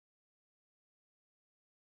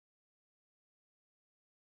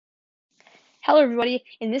Hello everybody,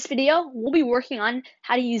 in this video we'll be working on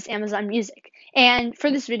how to use Amazon Music, and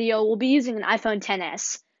for this video we'll be using an iPhone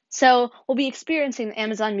XS, so we'll be experiencing the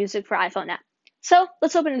Amazon Music for iPhone app. So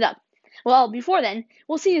let's open it up. Well, before then,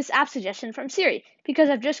 we'll see this app suggestion from Siri,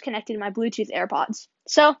 because I've just connected my Bluetooth AirPods.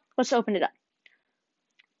 So let's open it up.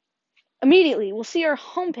 Immediately we'll see our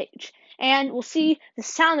homepage, and we'll see the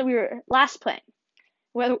sound that we were last playing,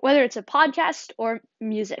 whether it's a podcast or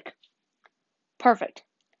music. Perfect.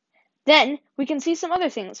 Then we can see some other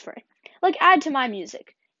things for it, like add to my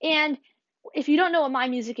music. And if you don't know what my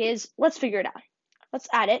music is, let's figure it out. Let's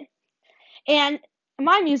add it. And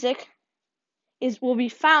my music will be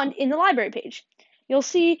found in the library page. You'll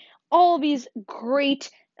see all of these great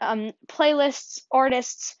playlists,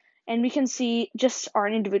 artists, and we can see just our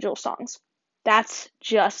individual songs. That's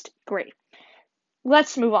just great.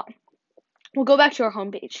 Let's move on. We'll go back to our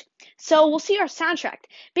homepage. So we'll see our soundtrack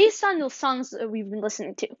based on those songs that we've been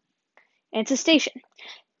listening to. And it's a station.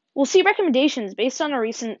 We'll see recommendations based on our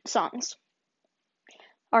recent songs,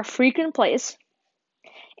 our frequent plays,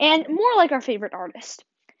 and more like our favorite artist.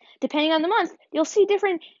 Depending on the month, you'll see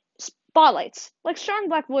different spotlights, like strong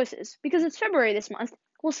black voices. Because it's February this month,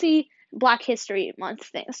 we'll see Black History Month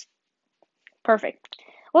things. Perfect.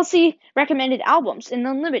 We'll see recommended albums in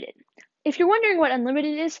Unlimited. If you're wondering what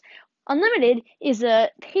Unlimited is a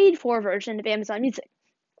paid-for version of Amazon Music.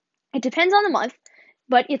 It depends on the month,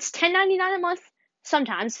 but it's $10.99 a month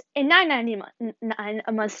sometimes, and $9.99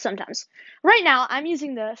 a month sometimes. Right now, I'm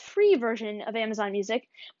using the free version of Amazon Music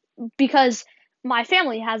because my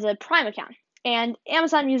family has a Prime account, and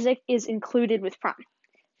Amazon Music is included with Prime.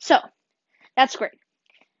 So, that's great.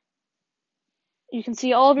 You can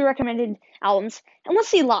see all of your recommended albums, and let's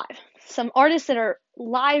see live. Some artists that are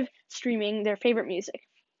live streaming their favorite music.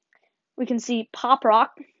 We can see pop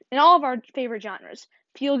rock and all of our favorite genres.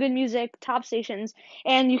 Feel-good music, top stations,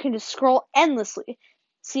 and you can just scroll endlessly,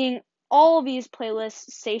 seeing all of these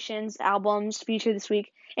playlists, stations, albums featured this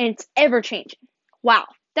week, and it's ever-changing. Wow,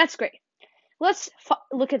 that's great. Let's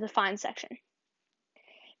look at the Find section.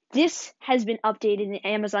 This has been updated in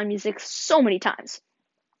Amazon Music so many times.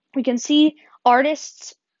 We can see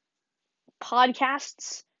artists,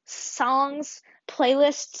 podcasts, songs,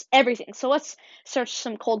 playlists, everything. So let's search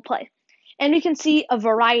some Coldplay. And we can see a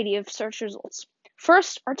variety of search results.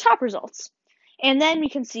 First, our top results, and then we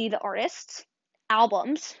can see the artists,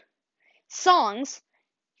 albums, songs,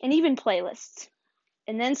 and even playlists,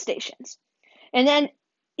 and then stations. And then,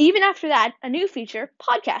 even after that, a new feature,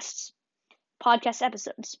 podcast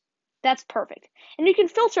episodes. That's perfect. And you can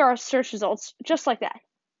filter our search results just like that.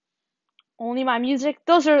 Only my music,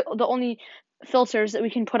 those are the only filters that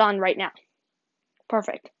we can put on right now.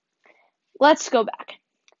 Perfect. Let's go back.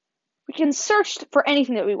 We can search for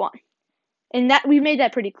anything that we want. And that we made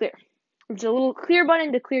that pretty clear. There's a little clear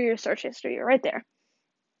button to clear your search history right there.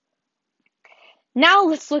 Now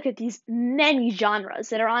let's look at these many genres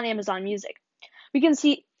that are on Amazon Music. We can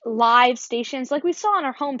see live stations like we saw on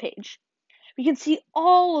our homepage. We can see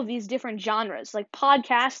all of these different genres like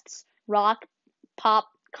podcasts, rock, pop,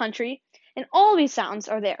 country, and all of these sounds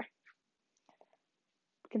are there.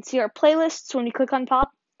 We can see our playlists when we click on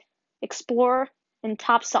pop, explore, and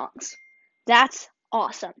top songs. That's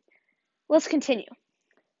awesome. Let's continue.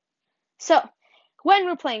 So, when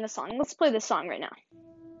we're playing a song, let's play this song right now.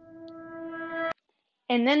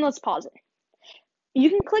 And then let's pause it. You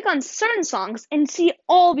can click on certain songs and see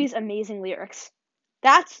all these amazing lyrics.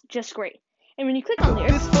 That's just great. And when you click on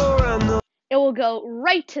lyrics, it will go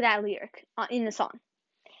right to that lyric in the song.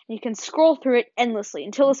 And you can scroll through it endlessly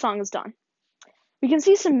until the song is done. We can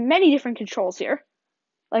see many different controls here,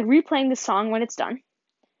 like replaying the song when it's done,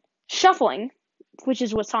 shuffling, which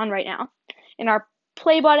is what's on right now, and our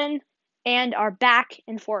play button and our back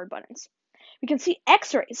and forward buttons. We can see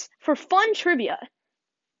x-rays for fun trivia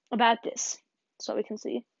about this. So we can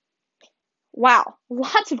see, wow,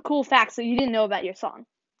 lots of cool facts that you didn't know about your song.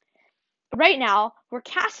 Right now, we're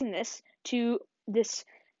casting this to this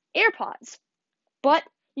AirPods, but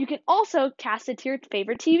you can also cast it to your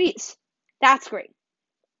favorite TVs. That's great.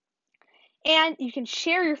 And you can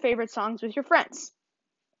share your favorite songs with your friends.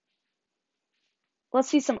 Let's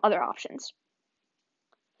see some other options.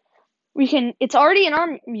 It's already in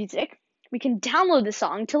our music. We can download the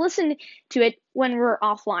song to listen to it when we're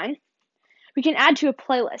offline. We can add to a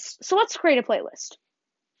playlist. So let's create a playlist.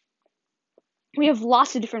 We have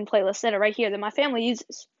lots of different playlists that are right here that my family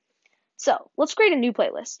uses. So let's create a new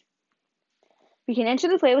playlist. We can enter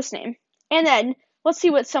the playlist name, and then let's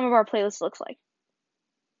see what some of our playlists looks like.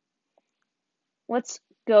 Let's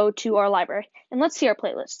go to our library, and let's see our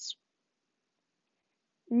playlists.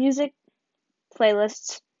 Music,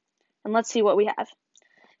 playlists, and let's see what we have.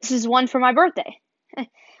 This is one for my birthday.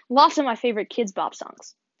 Lots of my favorite Kids Bop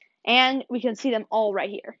songs. And we can see them all right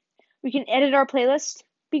here. We can edit our playlist.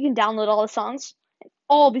 We can download all the songs. And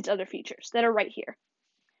all these other features that are right here.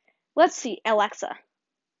 Let's see Alexa.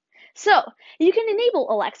 So, you can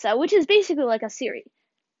enable Alexa, which is basically like a Siri.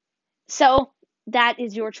 So, that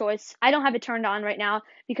is your choice. I don't have it turned on right now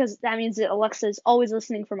because that means that Alexa is always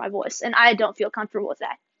listening for my voice, and I don't feel comfortable with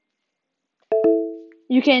that.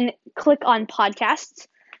 You can click on podcasts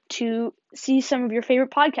to see some of your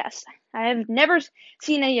favorite podcasts. I have never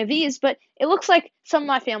seen any of these, but it looks like some of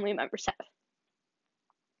my family members have.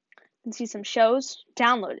 You can see some shows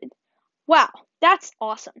downloaded. Wow, that's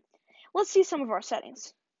awesome. Let's see some of our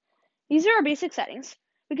settings. These are our basic settings.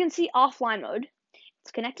 We can see offline mode.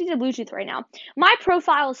 It's connected to Bluetooth right now. My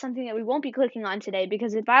profile is something that we won't be clicking on today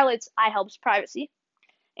because it violates iHelp's privacy.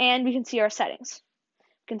 And we can see our settings.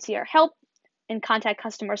 We can see our help and contact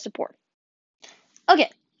customer support. Okay,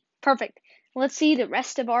 perfect. Let's see the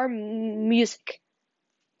rest of our music.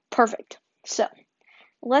 Perfect. So,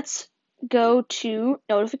 let's go to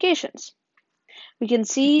notifications. We can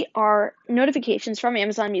see our notifications from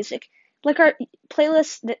Amazon Music, like our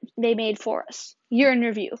playlist that they made for us. Year in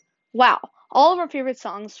review. Wow, all of our favorite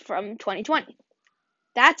songs from 2020.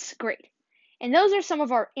 That's great. And those are some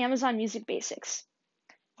of our Amazon Music basics.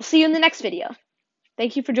 We'll see you in the next video.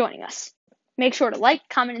 Thank you for joining us. Make sure to like,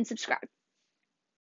 comment, and subscribe.